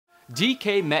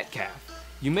DK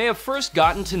Metcalf. You may have first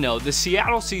gotten to know the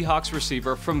Seattle Seahawks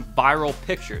receiver from viral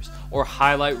pictures or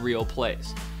highlight reel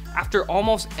plays. After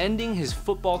almost ending his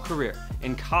football career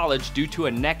in college due to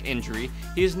a neck injury,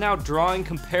 he is now drawing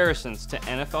comparisons to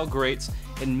NFL greats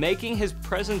and making his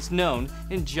presence known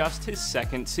in just his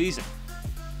second season.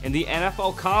 In the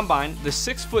NFL Combine, the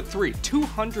 6'3",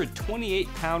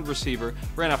 228-pound receiver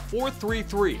ran a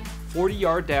 4.33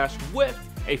 40-yard dash with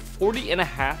a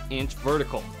 40.5-inch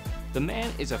vertical. The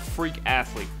man is a freak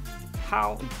athlete.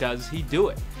 How does he do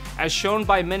it? As shown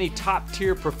by many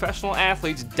top-tier professional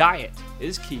athletes, diet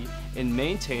is key in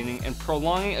maintaining and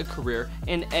prolonging a career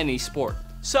in any sport.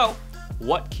 So,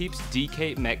 what keeps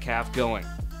DK Metcalf going?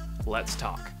 Let's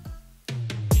talk.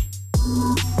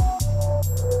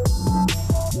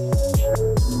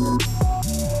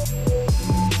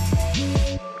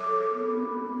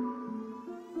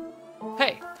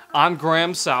 Hey, I'm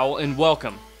Graham Sowell and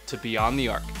welcome to Beyond the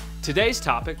Arc. Today's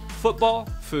topic, football,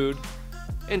 food,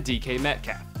 and DK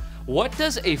Metcalf. What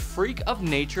does a freak of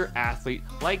nature athlete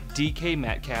like DK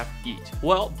Metcalf eat?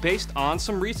 Well, based on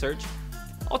some research,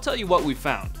 I'll tell you what we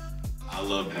found. I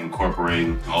love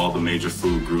incorporating all the major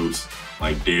food groups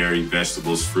like dairy,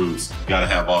 vegetables, fruits. You gotta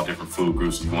have all different food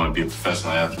groups if you wanna be a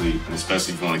professional athlete, and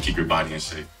especially if you wanna keep your body in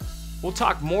shape. We'll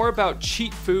talk more about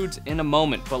cheat foods in a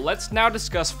moment, but let's now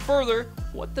discuss further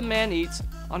what the man eats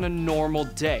on a normal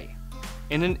day.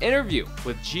 In an interview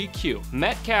with GQ,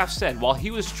 Metcalf said while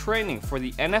he was training for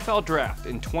the NFL Draft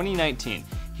in 2019,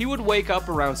 he would wake up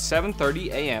around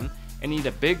 7:30 a.m. and eat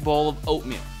a big bowl of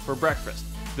oatmeal for breakfast.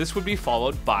 This would be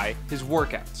followed by his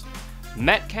workouts.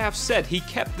 Metcalf said he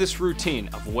kept this routine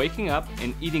of waking up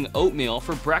and eating oatmeal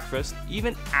for breakfast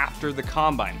even after the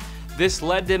combine. This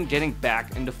led to him getting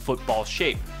back into football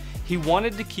shape. He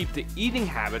wanted to keep the eating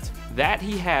habits that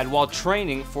he had while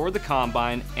training for the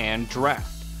combine and draft.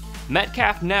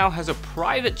 Metcalf now has a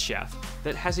private chef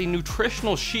that has a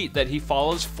nutritional sheet that he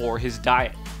follows for his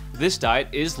diet. This diet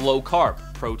is low carb,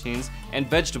 proteins, and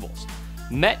vegetables.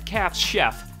 Metcalf's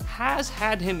chef has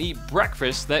had him eat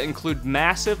breakfasts that include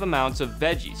massive amounts of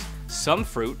veggies, some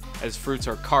fruit, as fruits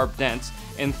are carb dense,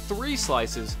 and 3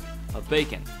 slices of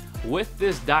bacon. With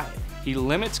this diet, he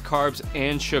limits carbs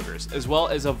and sugars, as well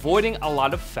as avoiding a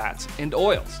lot of fats and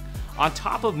oils. On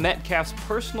top of Metcalf's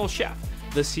personal chef,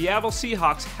 the Seattle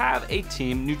Seahawks have a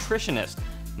team nutritionist,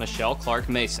 Michelle Clark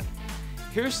Mason.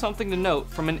 Here's something to note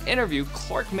from an interview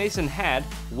Clark Mason had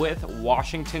with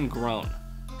Washington Grown.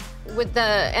 With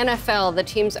the NFL, the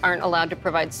teams aren't allowed to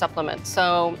provide supplements.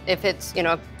 So if it's,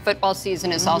 football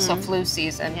season is also flu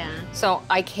season. Yeah. So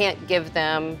I can't give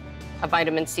them a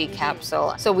vitamin C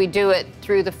capsule. So we do it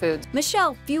through the foods.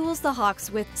 Michelle fuels the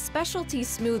Hawks with specialty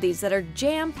smoothies that are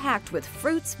jam-packed with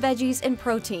fruits, veggies, and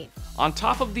protein. On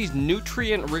top of these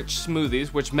nutrient-rich smoothies,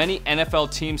 which many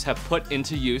NFL teams have put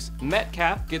into use,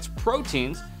 Metcalf gets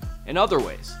proteins in other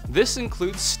ways. This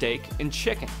includes steak and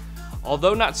chicken.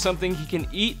 Although not something he can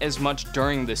eat as much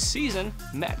during the season,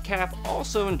 Metcalf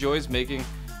also enjoys making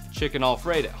chicken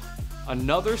Alfredo.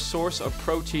 Another source of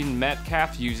protein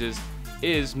Metcalf uses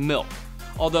is milk,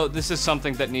 although this is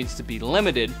something that needs to be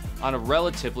limited on a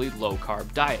relatively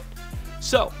low-carb diet.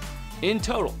 So, in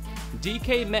total,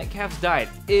 DK Metcalf's diet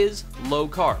is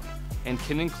low-carb and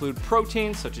can include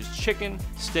proteins such as chicken,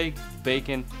 steak,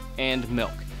 bacon, and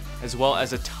milk, as well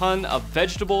as a ton of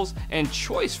vegetables and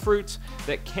choice fruits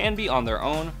that can be on their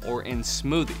own or in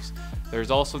smoothies. There's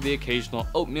also the occasional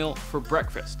oatmeal for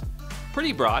breakfast.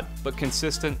 Pretty broad, but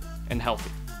consistent and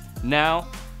healthy. Now,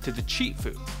 to the cheat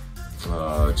foods.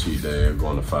 Cheat day,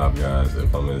 going to Five Guys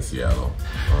if I'm in Seattle,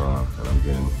 and I'm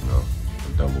getting,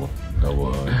 a double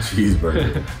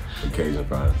cheeseburger, occasion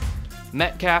fries.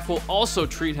 Metcalf will also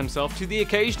treat himself to the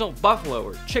occasional buffalo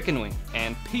or chicken wing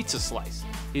and pizza slice.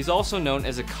 He's also known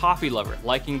as a coffee lover,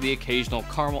 liking the occasional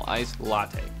caramel iced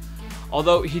latte.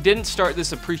 Although he didn't start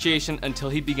this appreciation until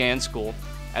he began school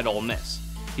at Ole Miss.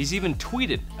 He's even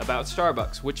tweeted about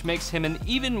Starbucks, which makes him an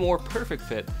even more perfect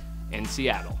fit in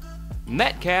Seattle.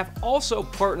 Metcalf also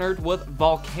partnered with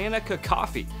Volcanica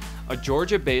Coffee, a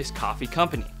Georgia-based coffee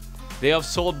company. They have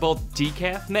sold both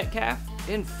decaf Metcalf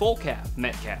and full calf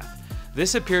Metcalf.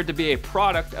 This appeared to be a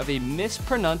product of a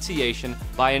mispronunciation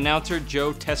by announcer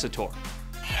Joe Tessitore.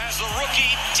 As the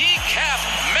rookie, DK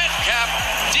Metcalf.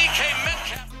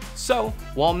 So,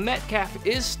 while Metcalf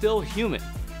is still human,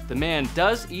 the man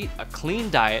does eat a clean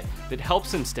diet that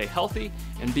helps him stay healthy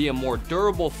and be a more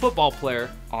durable football player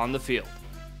on the field.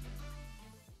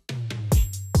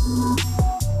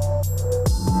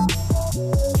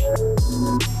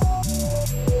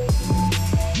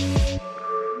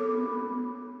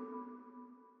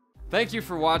 Thank you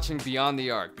for watching Beyond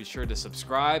the Arc. Be sure to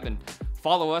subscribe and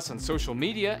Follow us on social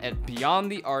media at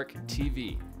Beyond the Arc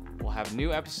TV. We'll have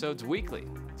new episodes weekly.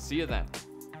 See you then.